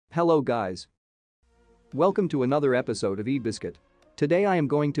Hello guys. Welcome to another episode of eBiscuit. Today I am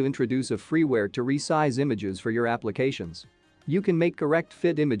going to introduce a freeware to resize images for your applications. You can make correct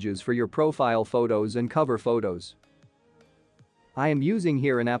fit images for your profile photos and cover photos. I am using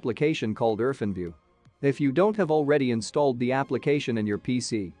here an application called Resizing. If you don't have already installed the application in your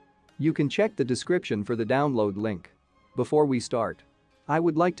PC, you can check the description for the download link. Before we start, I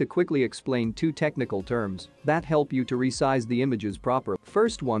would like to quickly explain two technical terms that help you to resize the images properly.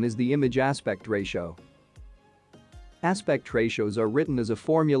 First one is the image aspect ratio. Aspect ratios are written as a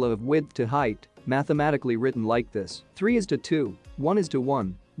formula of width to height, mathematically written like this: 3:2,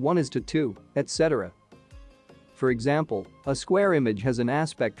 1:1, 1:2, etc. For example, a square image has an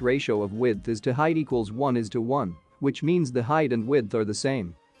aspect ratio of width is to height equals 1:1, which means the height and width are the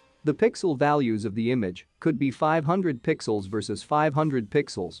same. The pixel values of the image could be 500 pixels versus 500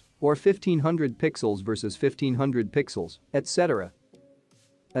 pixels, or 1500 pixels versus 1500 pixels, etc.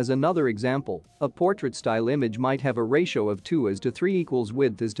 As another example, a portrait-style image might have a ratio of 2:3 equals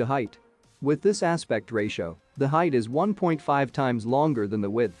width is to height. With this aspect ratio, the height is 1.5 times longer than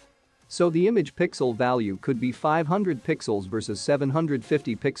the width. So the image pixel value could be 500 pixels versus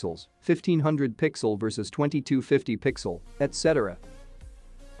 750 pixels, 1500 pixel versus 2250 pixel, etc.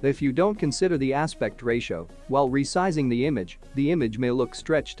 If you don't consider the aspect ratio while resizing the image may look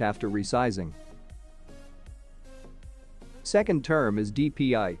stretched after resizing. Second term is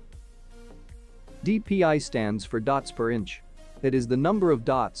DPI. DPI stands for dots per inch. It is the number of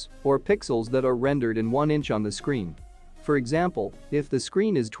dots, or pixels, that are rendered in 1 inch on the screen. For example, if the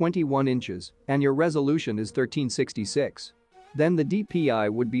screen is 21 inches and your resolution is 1366, then the DPI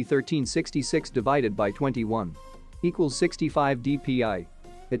would be 1366 divided by 21 equals 65 DPI.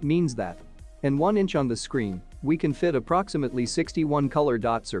 It means that in 1 inch on the screen, we can fit approximately 61 color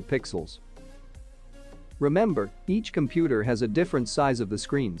dots or pixels. Remember, each computer has a different size of the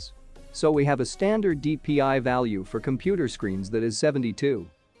screens. So we have a standard DPI value for computer screens that is 72.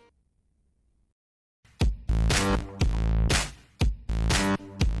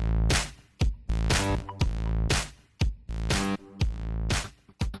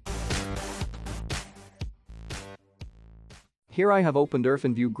 Here I have opened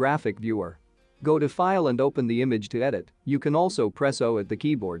Resizing graphic viewer. Go to File and open the image to edit. You can also press O at the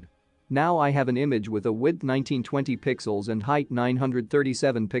keyboard. Now I have an image with a width 1920 pixels and height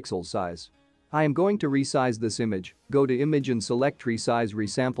 937 pixels size. I am going to resize this image. Go to Image and select Resize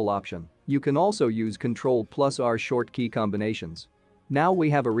Resample option. You can also use Ctrl+R short key combinations. Now we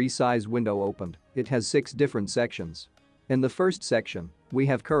have a resize window opened. It has 6 different sections. In the first section, we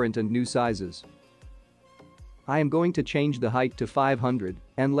have current and new sizes. I am going to change the height to 500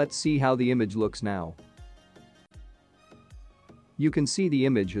 and let's see how the image looks now. You can see the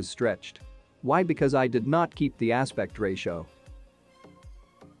image is stretched. Why? Because I did not keep the aspect ratio.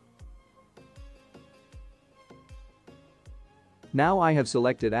 Now I have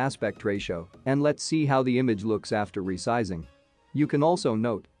selected aspect ratio and let's see how the image looks after resizing. You can also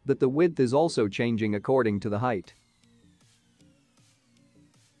note that the width is also changing according to the height.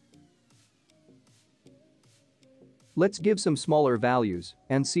 Let's give some smaller values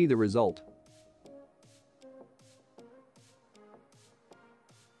and see the result.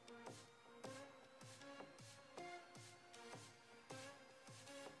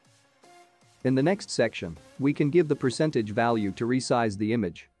 In the next section, we can give the percentage value to resize the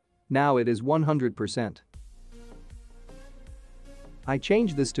image. Now it is 100%. I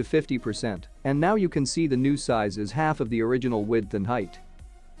change this to 50% and now you can see the new size is half of the original width and height.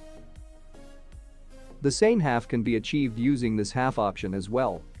 The same half can be achieved using this half option as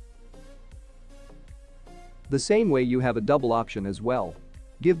well. The same way you have a double option as well.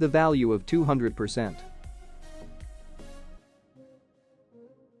 Give the value of 200%.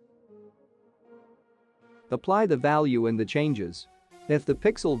 Apply the value and the changes. If the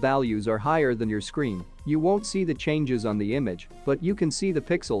pixel values are higher than your screen, you won't see the changes on the image, but you can see the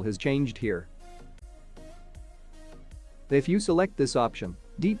pixel has changed here. If you select this option,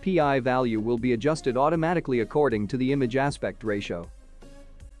 DPI value will be adjusted automatically according to the image aspect ratio.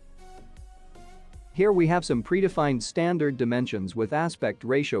 Here we have some predefined standard dimensions with aspect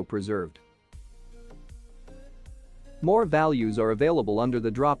ratio preserved. More values are available under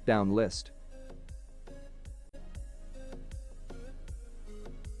the drop-down list.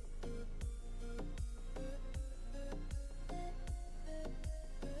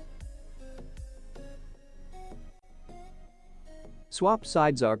 Swap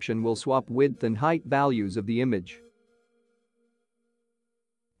sides option will swap width and height values of the image.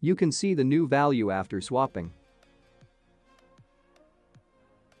 You can see the new value after swapping.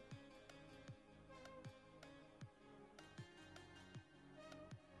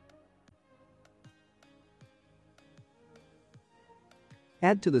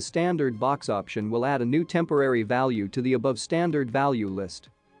 Add to the standard box option will add a new temporary value to the above standard value list.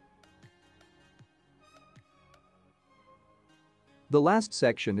 The last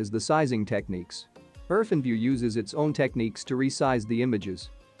section is the sizing techniques. Resizing uses its own techniques to resize the images.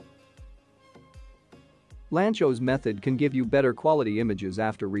 Lancho's method can give you better quality images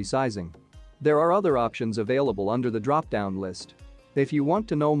after resizing. There are other options available under the drop-down list. If you want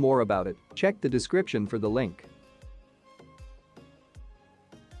to know more about it, check the description for the link.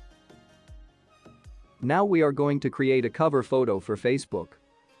 Now we are going to create a cover photo for Facebook.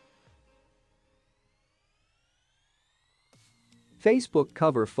 Facebook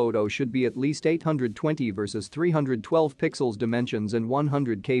cover photo should be at least 820 versus 312 pixels dimensions and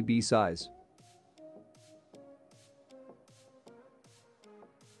 100 KB size.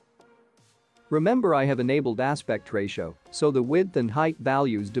 Remember, I have enabled aspect ratio, so the width and height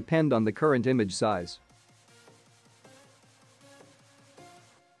values depend on the current image size.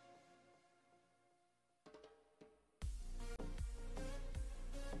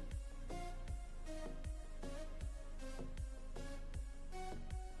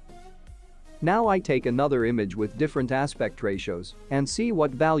 Now I take another image with different aspect ratios and see what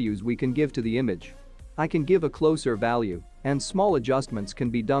values we can give to the image. I can give a closer value, and small adjustments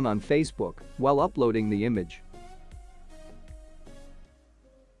can be done on Facebook while uploading the image.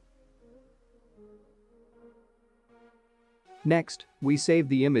 Next, we save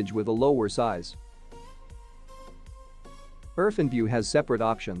the image with a lower size. Resizing has separate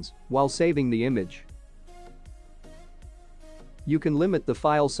options while saving the image. You can limit the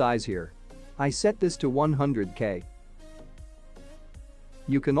file size here. I set this to 100K.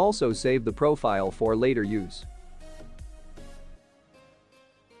 You can also save the profile for later use.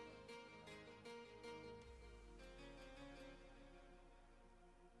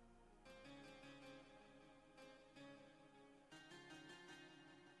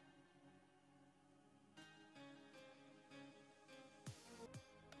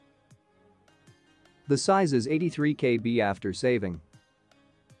 The size is 83 KB after saving.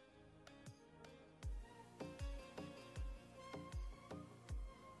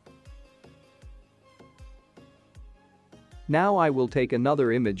 Now I will take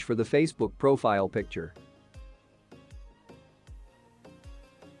another image for the Facebook profile picture.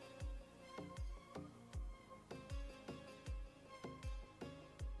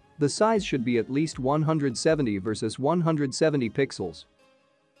 The size should be at least 170 versus 170 pixels.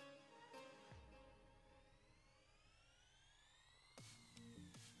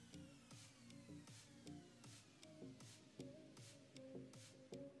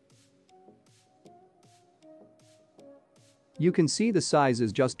 You can see the size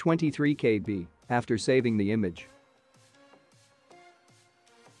is just 23 KB after saving the image.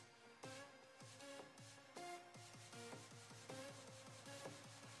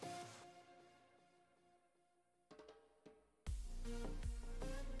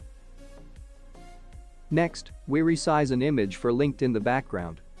 Next, we resize an image for linked in the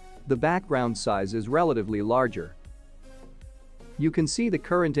background. The background size is relatively larger. You can see the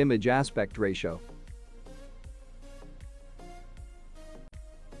current image aspect ratio.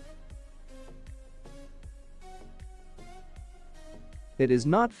 It is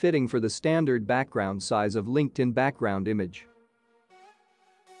not fitting for the standard background size of LinkedIn background image.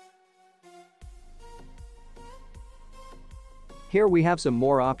 Here we have some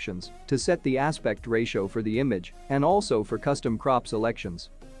more options to set the aspect ratio for the image and also for custom crop selections.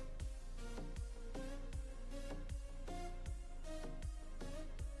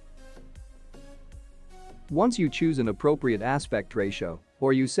 Once you choose an appropriate aspect ratio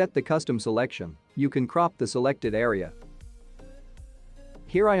or you set the custom selection, you can crop the selected area.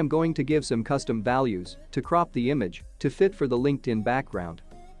 Here I am going to give some custom values to crop the image to fit for the LinkedIn background.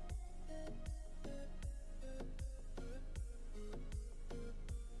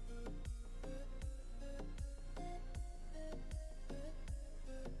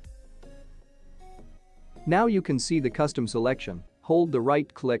 Now you can see the custom selection. Hold the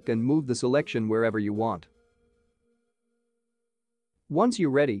right click and move the selection wherever you want. Once you're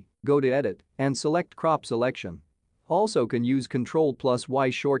ready, go to Edit and select Crop Selection. Also can use Ctrl+Y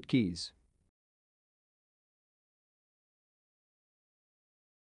short keys.